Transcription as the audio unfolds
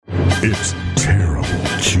It's Terrible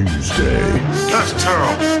Tuesday. That's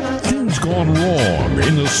terrible. Things gone wrong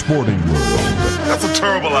in the sporting world. That's a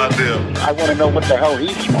terrible idea. I want to know what the hell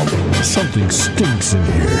he's smoking. Something stinks in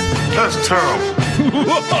here. That's terrible.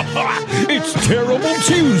 It's Terrible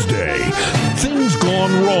Tuesday. Things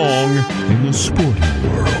gone wrong in the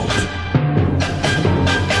sporting world.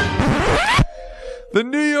 The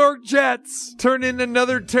New York Jets turned in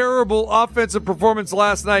another terrible offensive performance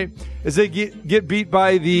last night as they get beat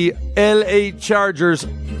by the LA Chargers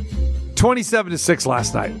 27-6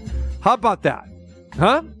 last night. How about that?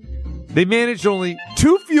 Huh? They managed only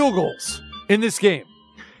 2 field goals in this game.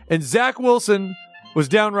 And Zach Wilson was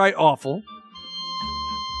downright awful.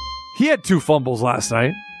 He had 2 fumbles last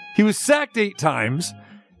night. He was sacked 8 times.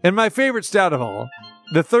 And my favorite stat of all,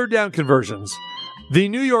 the third down conversions. The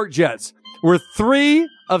New York Jets were 3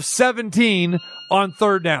 of 17 on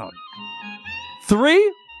third down.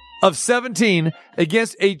 3 of 17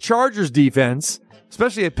 against a Chargers defense,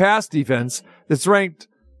 especially a pass defense, that's ranked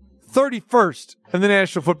 31st in the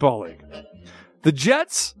National Football League. The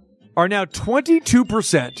Jets are now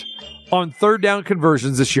 22% on third down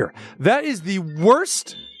conversions this year. That is the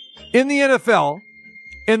worst in the NFL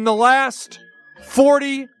in the last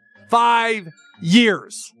 45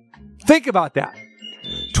 years. Think about that.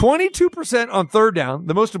 22% on third down,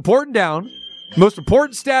 the most important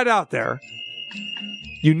stat out there.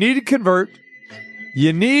 You need to convert.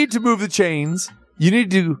 You need to move the chains. You need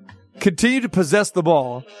to continue to possess the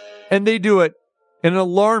ball. And they do it at an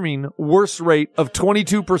alarming worst rate of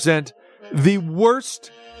 22%, the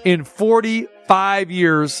worst in 45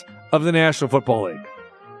 years of the National Football League.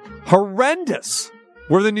 Horrendous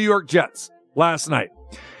were the New York Jets last night.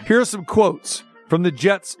 Here are some quotes from the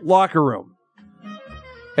Jets locker room.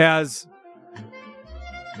 As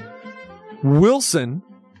Wilson,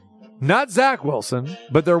 not Zach Wilson,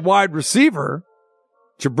 but their wide receiver,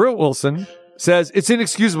 Jabril Wilson, says, "It's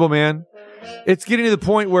inexcusable, man. It's getting to the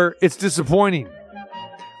point where it's disappointing.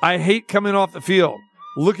 I hate coming off the field,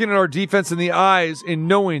 looking at our defense in the eyes and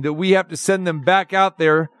knowing that we have to send them back out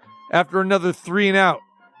there after another 3 and out.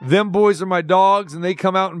 Them boys are my dogs, and they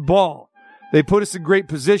come out and ball. They put us in great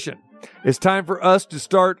position. It's time for us to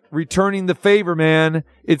start returning the favor, man.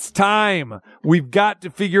 It's time. We've got to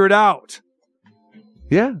figure it out."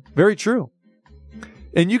 Yeah, very true.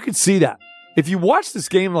 And you can see that. If you watched this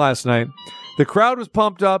game last night, the crowd was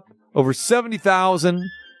pumped up, over 70,000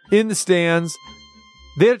 in the stands.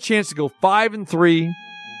 They had a chance to go 5-3,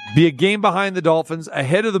 be a game behind the Dolphins,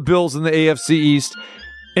 ahead of the Bills in the AFC East,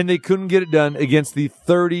 and they couldn't get it done against the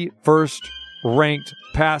 31st ranked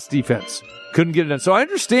pass defense. Couldn't get it done. So I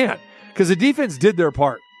understand, because the defense did their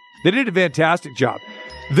part. They did a fantastic job.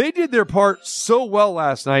 They did their part so well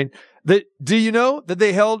last night that, do you know that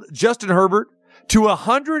they held Justin Herbert to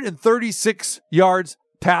 136 yards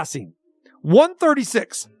passing?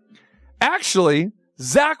 136. Actually,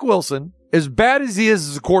 Zach Wilson, as bad as he is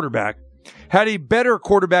as a quarterback, had a better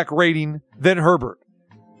quarterback rating than Herbert.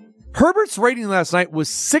 Herbert's rating last night was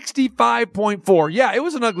 65.4. Yeah, it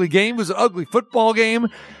was an ugly game. It was an ugly football game.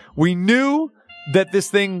 We knew that this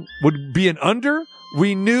thing would be an under.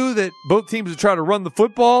 We knew that both teams would try to run the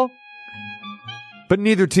football, but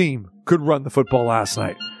neither team could run the football last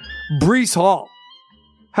night. Breece Hall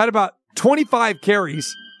had about 25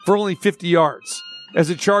 carries for only 50 yards. As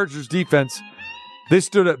the Chargers defense, they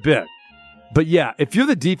stood up big. But yeah, if you're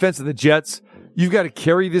the defense of the Jets, you've got to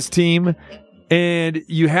carry this team, and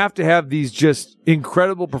you have to have these just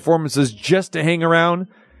incredible performances just to hang around,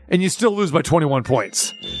 and you still lose by 21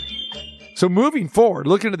 points. So moving forward,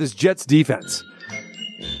 looking at this Jets defense,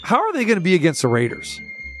 how are they going to be against the Raiders?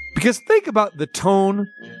 Because think about the tone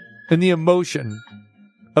and the emotion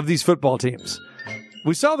of these football teams.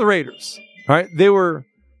 We saw the Raiders, all right? They were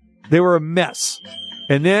a mess.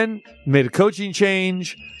 And then made a coaching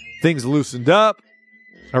change. Things loosened up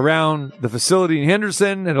around the facility in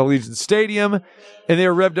Henderson at Allegiant Stadium, and they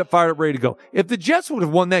were revved up, fired up, ready to go. If the Jets would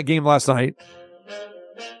have won that game last night,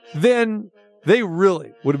 then they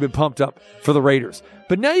really would have been pumped up for the Raiders.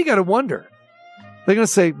 But now you got to wonder. They're going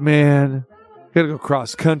to say, man, got to go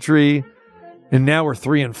cross country, and now we're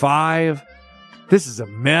 3-5. This is a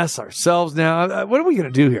mess ourselves now. What are we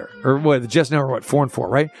going to do here? Or what? The Jets now are what, 4-4,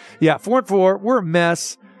 right? Yeah, 4-4. We're a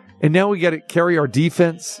mess. And now we got to carry our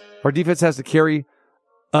defense. Our defense has to carry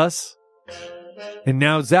us. And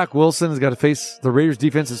now Zach Wilson has got to face the Raiders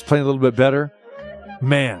defense that's playing a little bit better.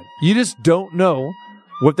 Man, you just don't know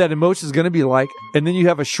what that emotion is going to be like. And then you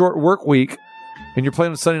have a short work week and you're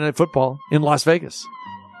playing on Sunday Night Football in Las Vegas.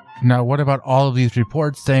 Now, what about all of these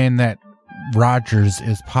reports saying that Rodgers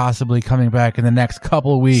is possibly coming back in the next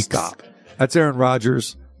couple of weeks? Stop. That's Aaron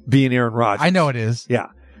Rodgers being Aaron Rodgers. I know it is. Yeah.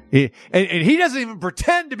 And he doesn't even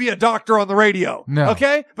pretend to be a doctor on the radio. No.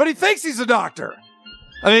 Okay? But he thinks he's a doctor.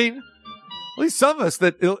 I mean, at least some of us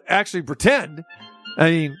that actually pretend, I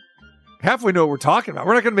mean, halfway know what we're talking about.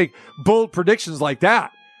 We're not going to make bold predictions like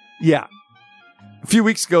that. Yeah. A few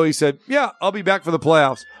weeks ago, he said, yeah, I'll be back for the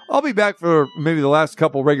playoffs. I'll be back for maybe the last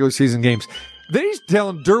couple regular season games. Then he's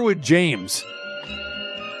telling Derwin James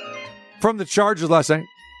from the Chargers last night,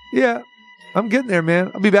 yeah, I'm getting there,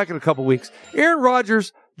 man. I'll be back in a couple weeks. Aaron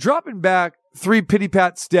Rodgers dropping back 3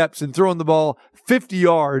 pity-pat steps and throwing the ball 50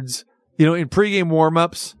 yards, in pregame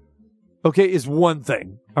warm-ups, okay, is one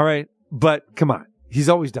thing, all right? But come on. He's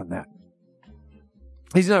always done that.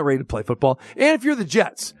 He's not ready to play football. And if you're the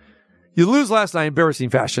Jets, you lose last night in embarrassing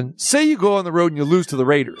fashion. Say you go on the road and you lose to the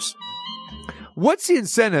Raiders. What's the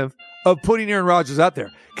incentive of putting Aaron Rodgers out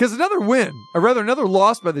there? Because another win, or rather another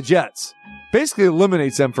loss by the Jets, basically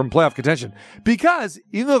eliminates them from playoff contention. Because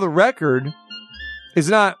even though the record is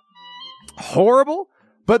not horrible,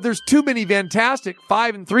 but there's too many fantastic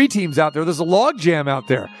 5-3 teams out there. There's a logjam out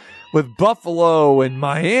there with Buffalo and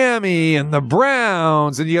Miami and the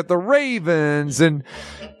Browns, and you got the Ravens and,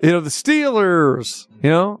 the Steelers,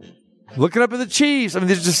 looking up at the Chiefs. I mean,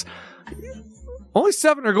 there's just only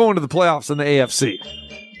 7 are going to the playoffs in the AFC.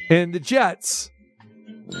 And the Jets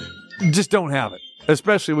just don't have it,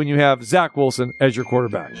 especially when you have Zach Wilson as your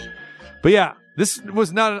quarterback. But yeah, this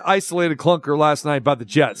was not an isolated clunker last night by the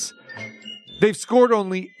Jets. They've scored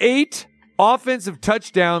only 8 offensive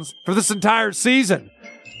touchdowns for this entire season.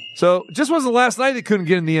 So just wasn't last night they couldn't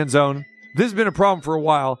get in the end zone. This has been a problem for a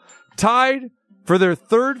while. Tied for their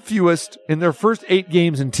 3rd fewest in their first 8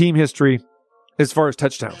 games in team history as far as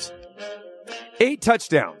touchdowns. 8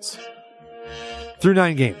 touchdowns through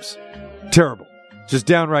 9 games. Terrible. Just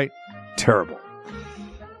downright terrible.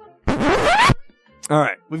 All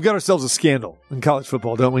right. We've got ourselves a scandal in college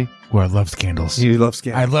football, don't we? Well, I love scandals. You love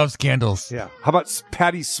scandals. I love scandals. Yeah. How about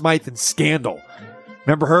Patty Smythe and Scandal?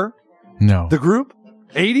 Remember her? No. The group?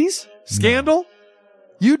 80s? Scandal? No.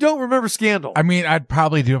 You don't remember Scandal. I mean, I'd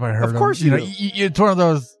probably do if I heard Of course you do. It's one of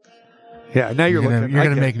those. Yeah, now you're looking. You're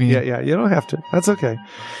going to make me. Yeah, you don't have to. That's okay.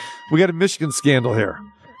 We got a Michigan scandal here.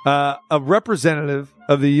 A representative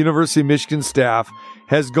of the University of Michigan staff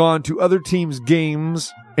has gone to other teams'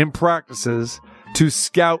 games and practices to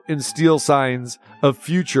scout and steal signs of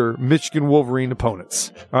future Michigan Wolverine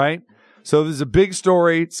opponents. All right. So this is a big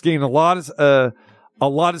story. It's gaining a lot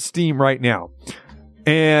of steam right now.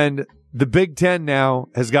 And the Big Ten now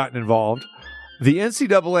has gotten involved. The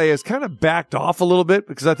NCAA has kind of backed off a little bit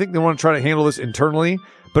because I think they want to try to handle this internally,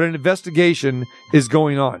 but an investigation is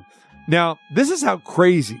going on. Now, this is how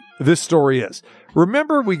crazy this story is.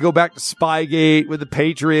 Remember, we go back to Spygate with the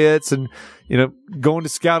Patriots and, going to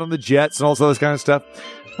scout on the Jets and all this kind of stuff.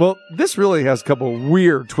 Well, this really has a couple of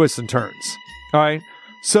weird twists and turns. All right.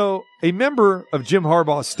 So a member of Jim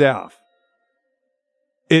Harbaugh's staff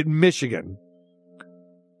at Michigan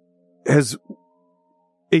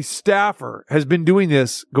a staffer has been doing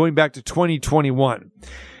this going back to 2021.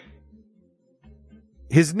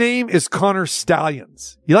 His name is Connor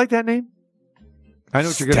Stallions. You like that name? I know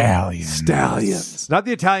what you're going to... Stallions. Not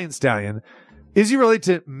the Italian stallion. Is he related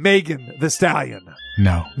to Megan the Stallion?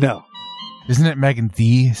 No. Isn't it Megan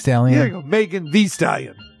the Stallion? There you go. Megan the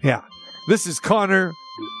Stallion. Yeah. This is Connor,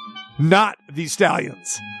 not the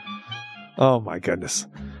Stallions. Oh, my goodness.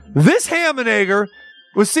 This Hammenegger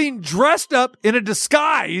was seen dressed up in a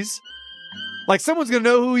disguise, like someone's going to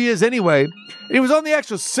know who he is anyway. And he was on the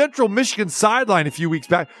actual Central Michigan sideline a few weeks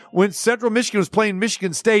back when Central Michigan was playing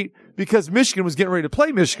Michigan State because Michigan was getting ready to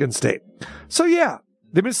play Michigan State. So, yeah,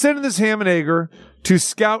 they've been sending this Hammenegger to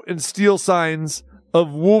scout and steal signs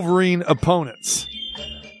of Wolverine opponents.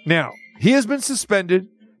 Now, he has been suspended.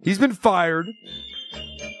 He's been fired.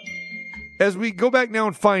 As we go back now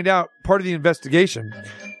and find out part of the investigation,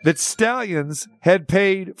 that Stallions had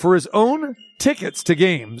paid for his own tickets to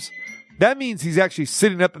games. That means he's actually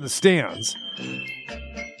sitting up in the stands.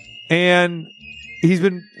 And he's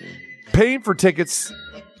been paying for tickets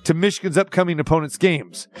to Michigan's upcoming opponents'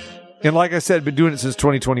 games. And like I said, been doing it since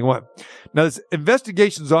 2021. Now, this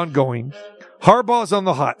investigation's ongoing. Harbaugh's on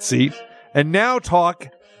the hot seat. And now talk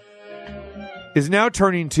is now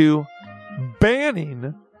turning to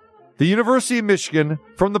banning the University of Michigan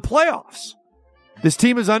from the playoffs. This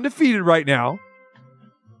team is undefeated right now.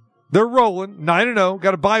 They're rolling 9-0.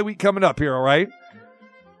 Got a bye week coming up here, all right?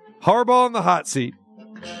 Harbaugh on the hot seat.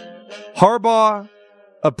 Harbaugh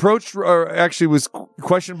approached, or actually was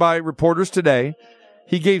questioned by reporters today.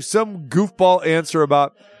 He gave some goofball answer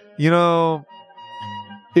about,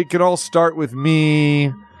 it could all start with me,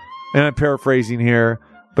 and I'm paraphrasing here,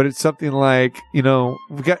 but it's something like, we've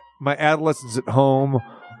got my adolescents at home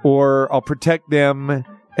or I'll protect them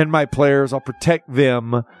and my players. I'll protect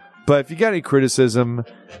them. But if you got any criticism,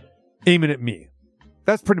 aim it at me.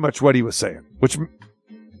 That's pretty much what he was saying, which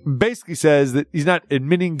basically says that he's not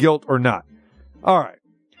admitting guilt or not. All right.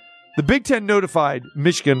 The Big Ten notified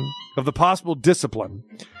Michigan of the possible discipline,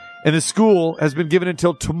 and the school has been given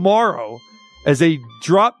until tomorrow as a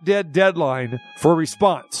drop-dead deadline for a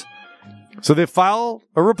response. So they file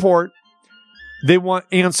a report. They want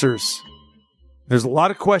answers. There's a lot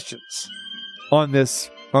of questions on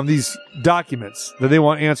these documents that they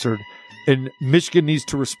want answered, and Michigan needs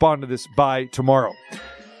to respond to this by tomorrow.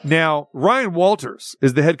 Now, Ryan Walters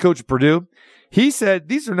is the head coach of Purdue. He said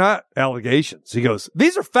these are not allegations. He goes,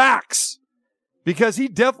 these are facts, because he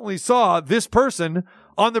definitely saw this person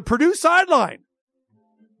on the Purdue sideline.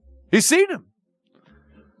 He's seen him.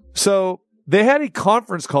 So they had a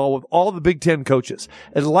conference call with all the Big Ten coaches.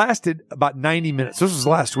 It lasted about 90 minutes. This was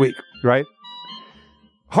last week, right?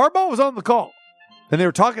 Harbaugh was on the call, and they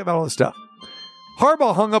were talking about all this stuff.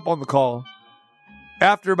 Harbaugh hung up on the call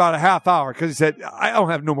after about a half hour because he said, I don't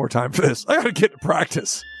have no more time for this. I got to get to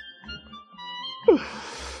practice.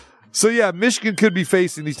 So, yeah, Michigan could be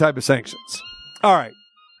facing these type of sanctions. All right.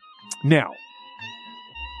 Now,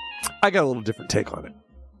 I got a little different take on it.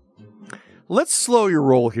 Let's slow your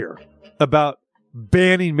roll here about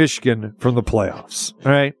banning Michigan from the playoffs.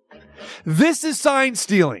 All right. This is sign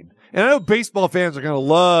stealing. And I know baseball fans are going to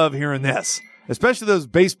love hearing this, especially those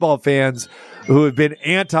baseball fans who have been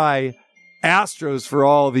anti-Astros for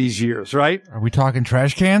all these years, right? Are we talking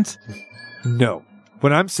trash cans? No.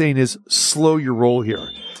 What I'm saying is slow your roll here.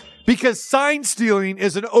 Because sign stealing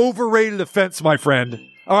is an overrated offense, my friend.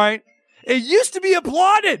 All right? It used to be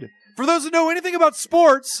applauded. For those who know anything about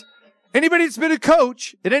sports, anybody that's been a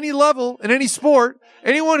coach at any level, in any sport,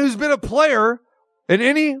 anyone who's been a player in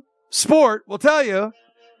any sport will tell you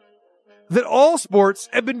that all sports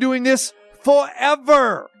have been doing this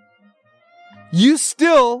forever. You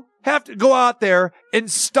still have to go out there and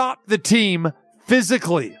stop the team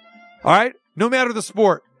physically. All right? No matter the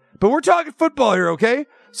sport. But we're talking football here, okay?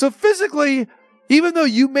 So physically, even though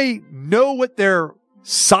you may know what their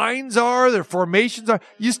signs are, their formations are,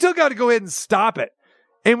 you still got to go ahead and stop it.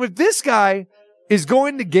 And if this guy is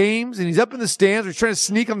going to games and he's up in the stands or he's trying to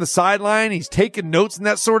sneak on the sideline, he's taking notes and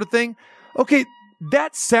that sort of thing, okay,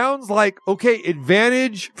 that sounds like, okay,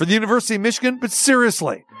 advantage for the University of Michigan, but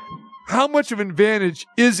seriously, how much of an advantage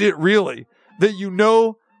is it really that you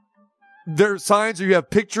know their signs or you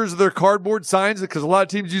have pictures of their cardboard signs, because a lot of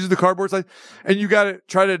teams use the cardboard signs, and you got to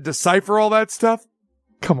try to decipher all that stuff?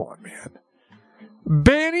 Come on, man.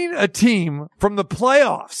 Banning a team from the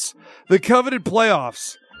playoffs, the coveted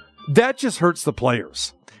playoffs, that just hurts the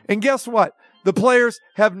players. And guess what? The players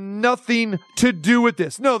have nothing to do with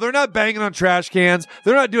this. No, they're not banging on trash cans.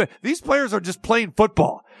 They're not doing it. These players are just playing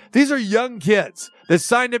football. These are young kids that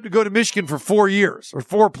signed up to go to Michigan for 4 years or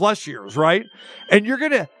 4+ years, right? And you're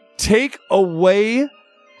going to take away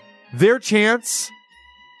their chance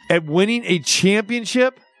at winning a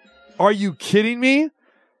championship? Are you kidding me?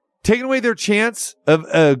 Taking away their chance of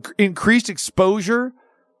increased exposure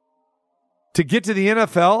to get to the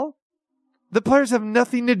NFL? The players have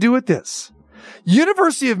nothing to do with this.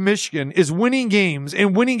 University of Michigan is winning games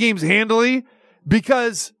and winning games handily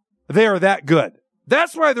because they are that good.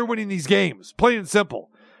 That's why they're winning these games, plain and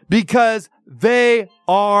simple. Because they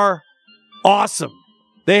are awesome.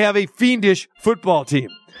 They have a fiendish football team.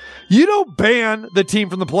 You don't ban the team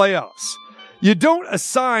from the playoffs. You don't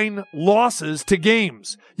assign losses to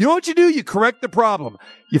games. You know what you do? You correct the problem.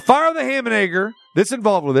 You fire the ham and egger that's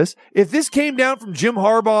involved with this. If this came down from Jim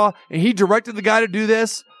Harbaugh and he directed the guy to do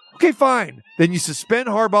this, okay, fine. Then you suspend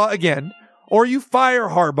Harbaugh again, or you fire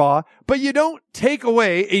Harbaugh, but you don't take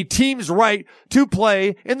away a team's right to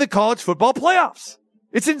play in the college football playoffs.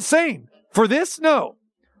 It's insane. For this, no.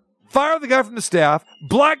 Fire the guy from the staff,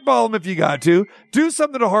 blackball him if you got to, do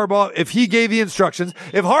something to Harbaugh if he gave the instructions.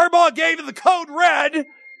 If Harbaugh gave the code red,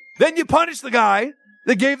 then you punish the guy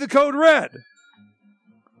that gave the code red.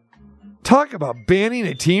 Talk about banning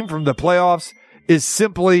a team from the playoffs is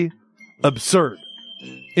simply absurd.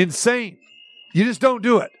 Insane. You just don't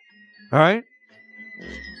do it. All right?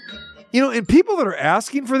 You know, and people that are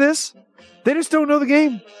asking for this, they just don't know the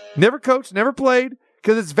game. Never coached, never played,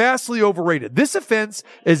 because it's vastly overrated. This offense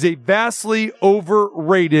is a vastly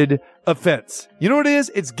overrated offense. You know what it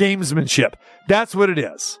is? It's gamesmanship. That's what it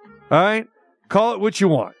is. All right? Call it what you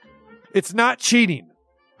want. It's not cheating.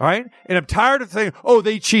 All right? And I'm tired of saying, oh,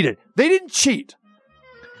 they cheated. They didn't cheat.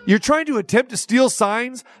 You're trying to attempt to steal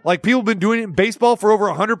signs like people have been doing it in baseball for over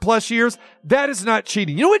 100+ years. That is not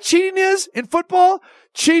cheating. You know what cheating is in football?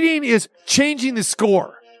 Cheating is changing the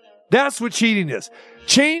score. That's what cheating is.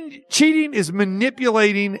 Cheating is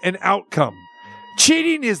manipulating an outcome.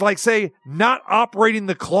 Cheating is like, say, not operating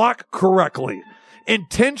the clock correctly,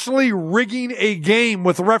 intentionally rigging a game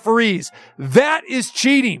with referees. That is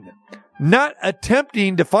cheating. Not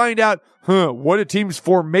attempting to find out what a team's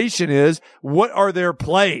formation is. What are their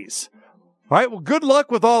plays? All right, well, good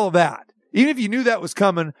luck with all of that. Even if you knew that was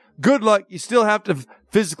coming, good luck. You still have to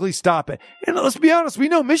physically stop it. And let's be honest, we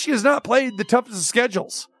know Michigan has not played the toughest of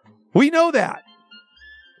schedules. We know that.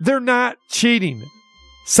 They're not cheating.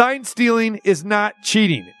 Sign stealing is not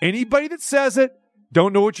cheating. Anybody that says it,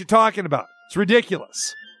 don't know what you're talking about. It's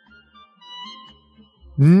ridiculous.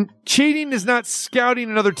 Cheating is not scouting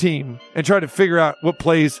another team and trying to figure out what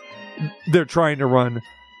plays they're trying to run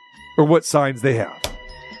or what signs they have.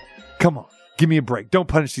 Come on, give me a break. Don't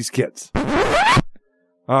punish these kids.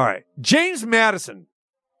 All right. James Madison,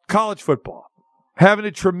 college football, having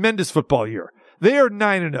a tremendous football year. They are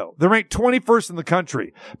 9-0. They're ranked 21st in the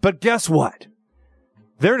country. But guess what?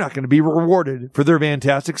 They're not going to be rewarded for their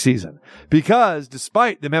fantastic season because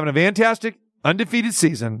despite them having a fantastic, undefeated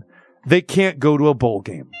season, they can't go to a bowl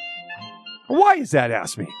game. Why is that,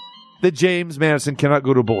 ask me, that James Madison cannot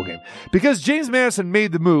go to a bowl game? Because James Madison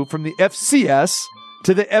made the move from the FCS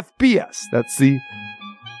to the FBS. That's the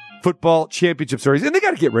Football Championship Series. And they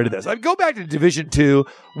got to get rid of this. I'd go back to Division II,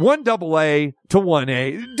 1AA to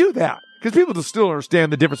 1A. Do that because people will still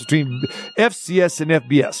understand the difference between FCS and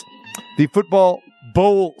FBS. The Football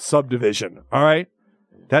Bowl subdivision. All right.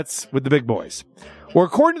 That's with the big boys. Well,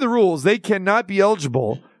 according to the rules, they cannot be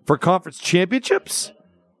eligible for conference championships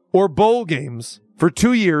or bowl games for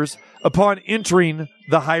 2 years upon entering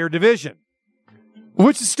the higher division,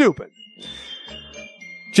 which is stupid.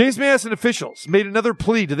 James Madison officials made another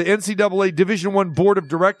plea to the NCAA Division I Board of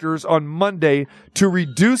Directors on Monday to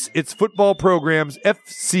reduce its football program's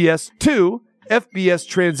FCS to FBS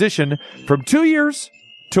transition from 2 years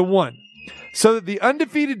to 1. So that the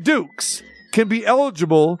undefeated Dukes can be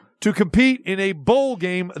eligible to compete in a bowl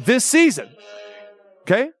game this season.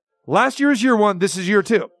 Okay? Last year is year 1. This is year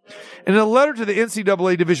 2. In a letter to the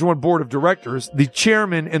NCAA Division I Board of Directors, the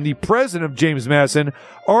chairman and the president of James Madison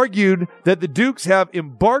argued that the Dukes have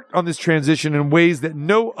embarked on this transition in ways that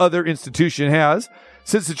no other institution has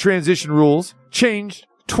since the transition rules changed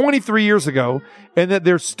 23 years ago, and that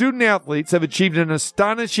their student athletes have achieved an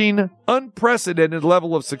astonishing, unprecedented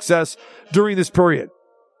level of success during this period.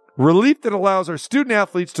 Relief that allows our student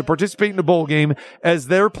athletes to participate in the bowl game as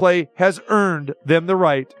their play has earned them the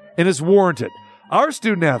right and is warranted. Our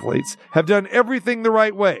student athletes have done everything the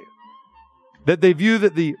right way. That they view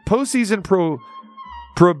that the postseason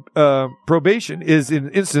probation is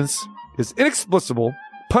inexplicable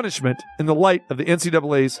punishment in the light of the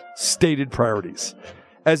NCAA's stated priorities.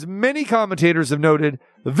 As many commentators have noted,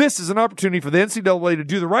 this is an opportunity for the NCAA to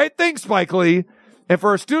do the right thing, Spike Lee, and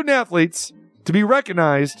for our student athletes to be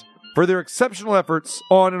recognized for their exceptional efforts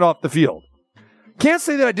on and off the field. Can't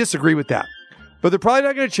say that I disagree with that, but they're probably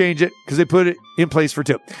not going to change it because they put it in place for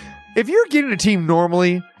 2. If you're getting a team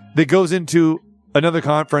normally that goes into another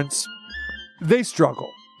conference, they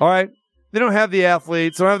struggle, all right? They don't have the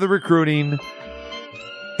athletes, they don't have the recruiting,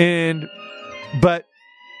 but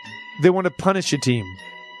they want to punish a team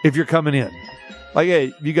if you're coming in. Like,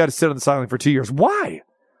 hey, you got to sit on the sideline for 2 years. Why?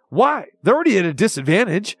 They're already at a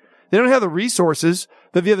disadvantage. They don't have the resources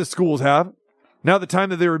that the other schools have now the time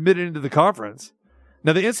that they were admitted into the conference.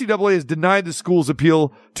 Now, the NCAA has denied the school's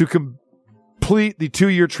appeal to complete the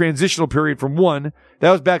 2-year transitional period from 1.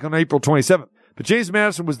 That was back on April 27th. But James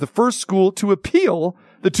Madison was the first school to appeal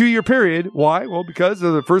the 2-year period. Why? Well, because they're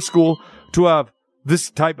the first school to have this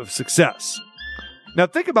type of success. Now,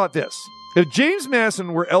 think about this. If James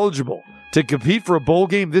Madison were eligible to compete for a bowl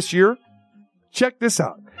game this year, check this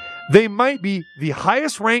out. They might be the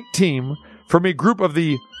highest ranked team from a group of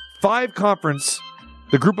the 5 conference,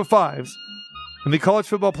 the group of 5s, in the college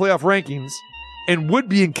football playoff rankings, and would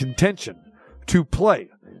be in contention to play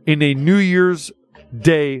in a New Year's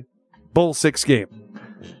Day Bowl 6 game.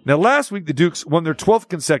 Now, last week, the Dukes won their 12th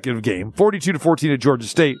consecutive game, 42-14 at Georgia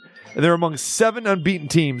State, and they're among 7 unbeaten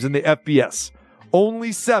teams in the FBS.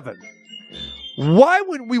 Only 7. Why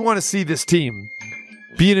wouldn't we want to see this team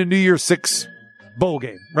be in a New Year's 6 bowl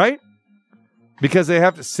game, right? Because they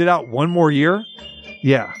have to sit out one more year?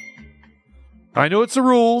 Yeah. I know it's the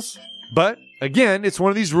rules, but again, it's one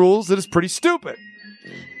of these rules that is pretty stupid.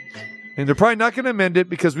 And they're probably not going to amend it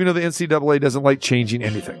because we know the NCAA doesn't like changing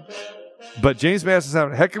anything. But James Madison's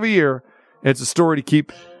having a heck of a year, and it's a story to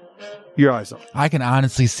keep your eyes on. I can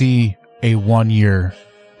honestly see a 1-year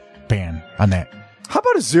ban on that. How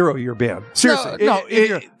about a 0-year ban? Seriously.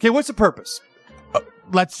 Okay, what's the purpose?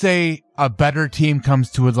 Let's say a better team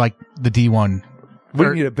comes to it like the D1 We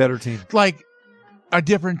need a better team. Like a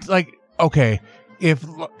different, okay,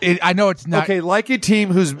 I know it's not. Okay, like a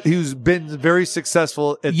team who's been very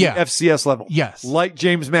successful at the FCS level. Yes. Like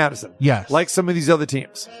James Madison. Yes. Like some of these other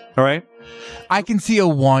teams. All right? I can see a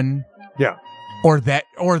 1. Yeah. Or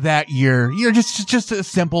that year. Just a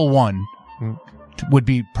simple 1 would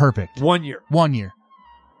be perfect. 1 year. 1 year.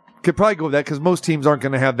 Could probably go with that because most teams aren't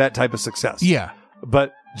going to have that type of success. Yeah.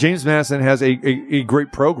 But James Madison has a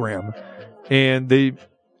great program, and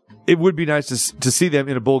it would be nice to see them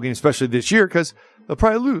in a bowl game, especially this year, because they'll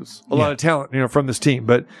probably lose a lot of talent, from this team.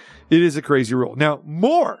 But it is a crazy rule. Now,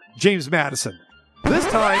 more James Madison. This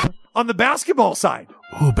time on the basketball side.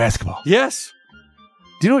 Ooh, basketball. Yes.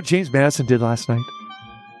 Do you know what James Madison did last night?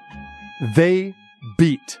 They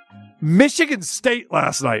beat Michigan State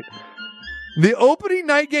last night. The opening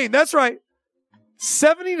night game. That's right.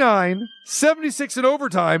 79-76 in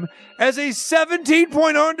overtime as a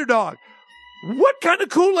 17-point underdog. What kind of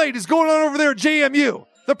Kool-Aid is going on over there at JMU?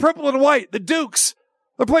 The purple and white, the Dukes.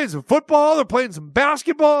 They're playing some football. They're playing some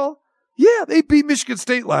basketball. Yeah, they beat Michigan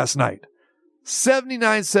State last night.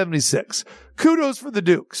 79-76. Kudos for the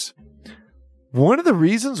Dukes. One of the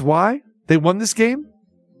reasons why they won this game,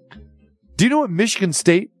 do you know what Michigan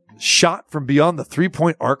State shot from beyond the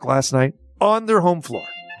three-point arc last night on their home floor?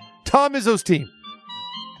 Tom Izzo's team.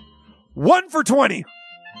 1 for 20.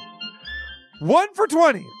 1 for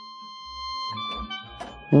 20.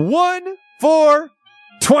 1 for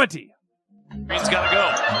 20. Green's got to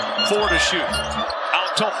go. 4 to shoot.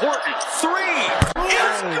 Out to Horton. 3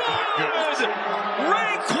 is good.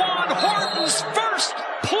 Raekwon Horton's first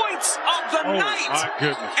points of the night. My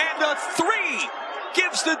goodness. And a 3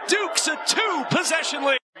 gives the Dukes a 2-possession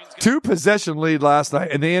lead. 2-possession lead last night,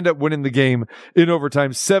 and they end up winning the game in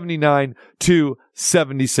overtime,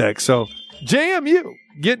 79-76. So JMU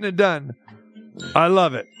getting it done. I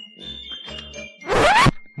love it.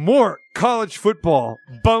 More college football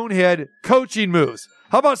bonehead coaching moves.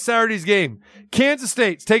 How about Saturday's game? Kansas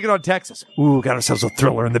State's taking on Texas. Ooh, got ourselves a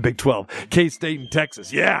thriller in the Big 12. K-State and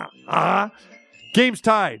Texas. Yeah. Game's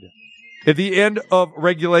tied at the end of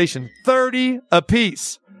regulation. 30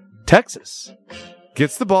 apiece. Texas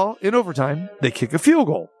gets the ball in overtime. They kick a field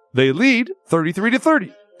goal. They lead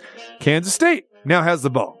 33-30. Kansas State now has the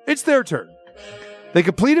ball. It's their turn. They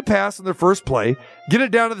complete a pass on their first play, get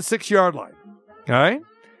it down to the 6-yard line. All right?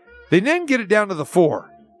 They then get it down to the 4,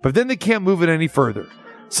 but then they can't move it any further.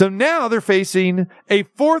 So now they're facing a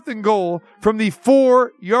 4th and goal from the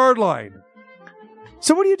 4-yard line.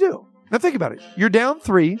 So what do? Now think about it. You're down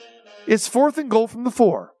 3. It's 4th and goal from the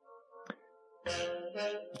 4.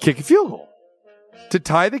 Kick a field goal to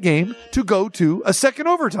tie the game to go to a second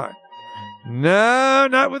overtime. No,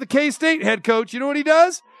 not with the K-State head coach. You know what he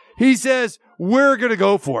does? He says, we're going to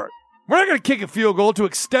go for it. We're not going to kick a field goal to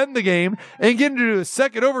extend the game and get into a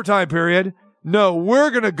second overtime period. No,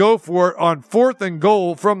 we're going to go for it on 4th and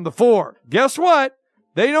goal from the 4. Guess what?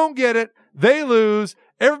 They don't get it. They lose.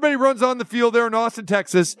 Everybody runs on the field there in Austin,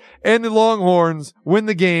 Texas, and the Longhorns win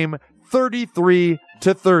the game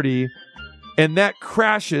 33-30. And that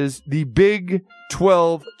crashes the Big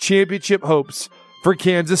 12 championship hopes for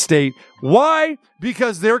Kansas State. Why?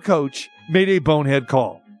 Because their coach made a bonehead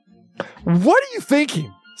call. What are you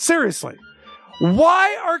thinking? Seriously.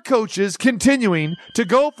 Why are coaches continuing to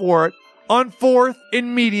go for it on 4th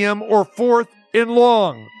and medium or 4th and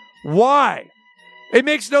long? Why? It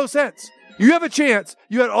makes no sense. You have a chance.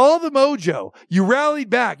 You had all the mojo. You rallied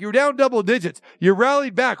back. You were down double digits. You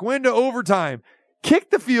rallied back. Went to overtime. Kick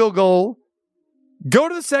the field goal. Go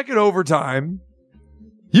to the second overtime.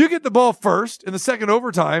 You get the ball first in the second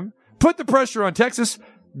overtime. Put the pressure on Texas.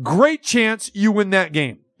 Great chance you win that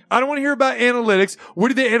game. I don't want to hear about analytics. What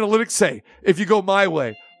did the analytics say? If you go my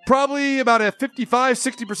way, probably about a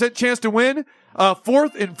 55-60% chance to win.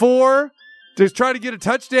 4th and 4 to try to get a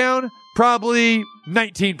touchdown. Probably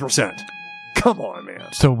 19%. Come on,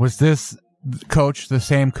 man. So was this coach the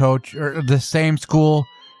same coach or the same school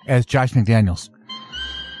as Josh McDaniels?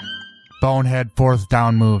 Bonehead 4th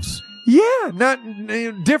down moves. Yeah, not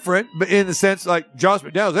different, but in the sense like Josh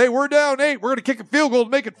McDaniels, hey, we're down 8. We're going to kick a field goal to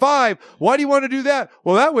make it 5. Why do you want to do that?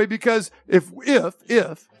 Well, that way, because if,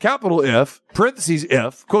 capital if, parentheses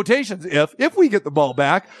if, quotations if we get the ball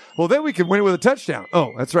back, well, then we can win it with a touchdown.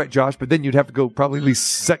 Oh, that's right, Josh, but then you'd have to go probably at least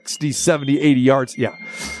 60, 70, 80 yards. Yeah.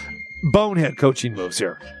 Bonehead coaching moves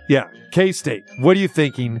here. Yeah. K-State, what are you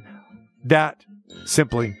thinking? That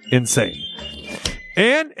simply insane.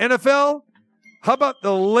 And NFL, how about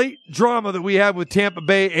the late drama that we have with Tampa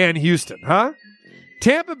Bay and Houston, huh?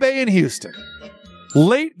 Tampa Bay and Houston.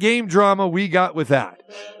 Late game drama we got with that.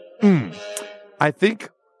 I think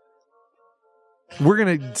we're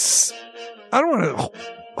going to I don't want to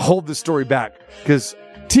hold this story back because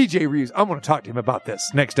TJ Reeves, I want to talk to him about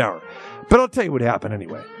this next hour. But I'll tell you what happened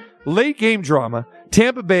anyway. Late game drama.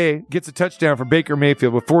 Tampa Bay gets a touchdown from Baker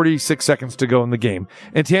Mayfield with 46 seconds to go in the game.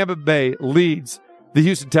 And Tampa Bay leads the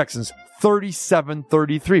Houston Texans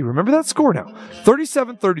 37-33. Remember that score now.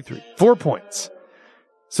 37-33. 4 points.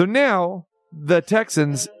 So now the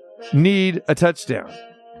Texans need a touchdown.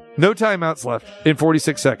 No timeouts left in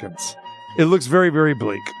 46 seconds. It looks very, very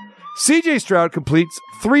bleak. C.J. Stroud completes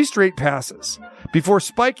 3 straight passes before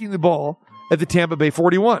spiking the ball at the Tampa Bay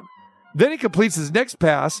 41. Then he completes his next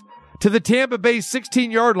pass to the Tampa Bay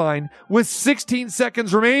 16-yard line with 16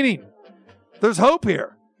 seconds remaining. There's hope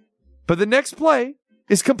here. But the next play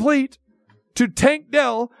is complete to Tank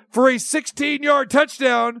Dell for a 16-yard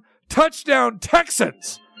touchdown. Touchdown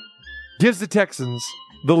Texans. Gives the Texans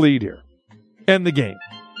the lead here and the game.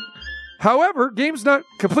 However, game's not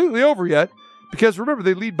completely over yet because remember,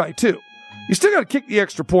 they lead by 2. You still got to kick the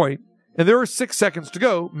extra point, and there are 6 seconds to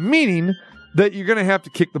go, meaning that you're going to have to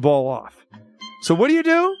kick the ball off. So what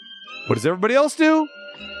do? What does everybody else do?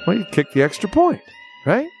 Well, you kick the extra point,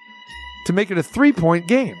 right? To make it a 3-point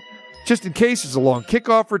game. Just in case there's a long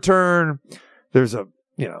kickoff return, there's a,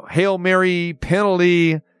 Hail Mary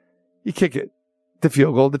penalty, you kick it, the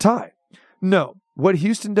field goal to tie. No, what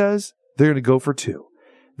Houston does, they're going to go for 2.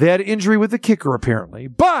 They had an injury with the kicker apparently,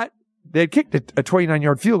 but they had kicked a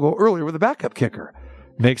 29-yard field goal earlier with a backup kicker.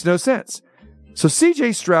 Makes no sense. So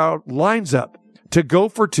C.J. Stroud lines up to go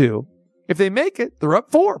for 2. If they make it, they're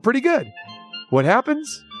up 4. Pretty good. What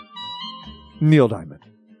happens? Neil Diamond.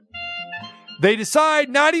 They decide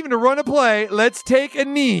not even to run a play. Let's take a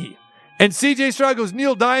knee. And C.J. Stroud goes,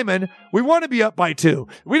 Neil Diamond, we want to be up by 2.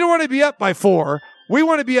 We don't want to be up by 4. We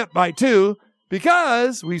want to be up by 2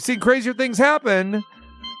 because we've seen crazier things happen.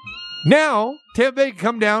 Now, Tampa Bay can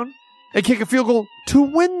come down and kick a field goal to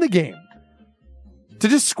win the game. To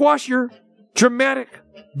just squash your dramatic,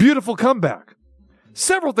 beautiful comeback.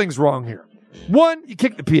 Several things wrong here. One, you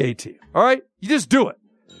kick the PAT. All right? You just do it.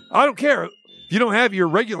 I don't care. If you don't have your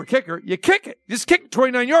regular kicker, you kick it. Just kick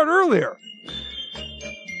 29-yard earlier.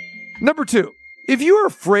 Number 2, if you are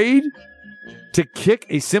afraid to kick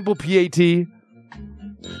a simple PAT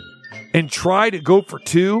and try to go for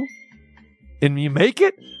 2 and you make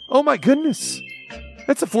it, oh my goodness.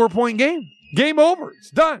 That's a 4-point game. Game over. It's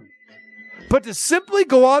done. But to simply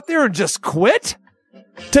go out there and just quit?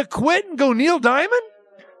 To quit and go Neil Diamond?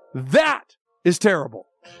 That is terrible.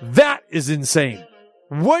 That is insane.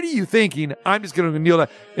 What are you thinking? I'm just going to kneel down.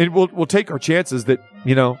 And we'll take our chances that,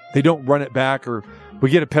 they don't run it back or we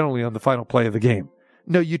get a penalty on the final play of the game.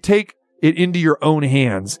 No, you take it into your own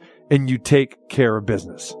hands and you take care of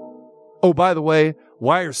business. Oh, by the way,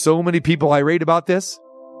 why are so many people irate about this?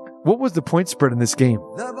 What was the point spread in this game?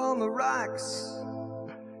 Love on the rocks.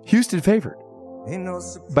 Houston favored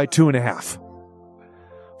by 2.5.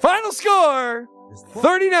 Final score,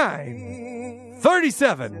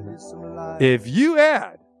 39-37. If you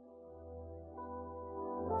add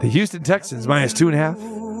the Houston Texans minus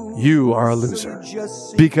 2.5, you are a loser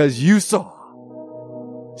because you saw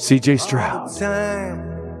C.J. Stroud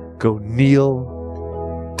go Neil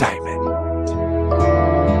Diamond.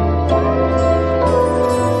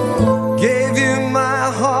 Gave you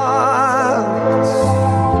my heart,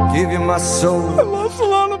 give you my soul. I lost a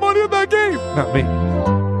lot of money in that game. Not me.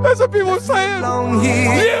 That's what people are saying.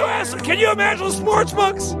 Can you imagine the sports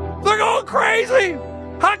books? They're going crazy.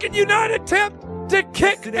 How can you not attempt to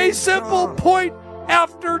kick a simple point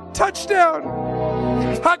after touchdown?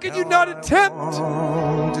 How can you not attempt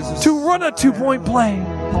to run a 2-point play?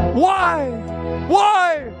 Why?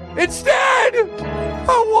 Instead,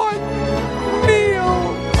 I want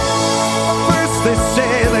Neil. First they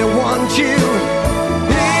say they want you,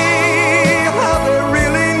 how they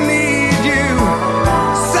really need you.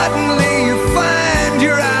 Suddenly you find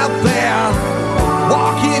you're out there,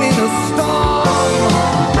 walking in a storm.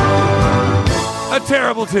 A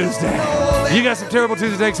terrible Tuesday. You got some terrible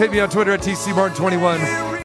Tuesdays? Hit me on Twitter at TCMartin21.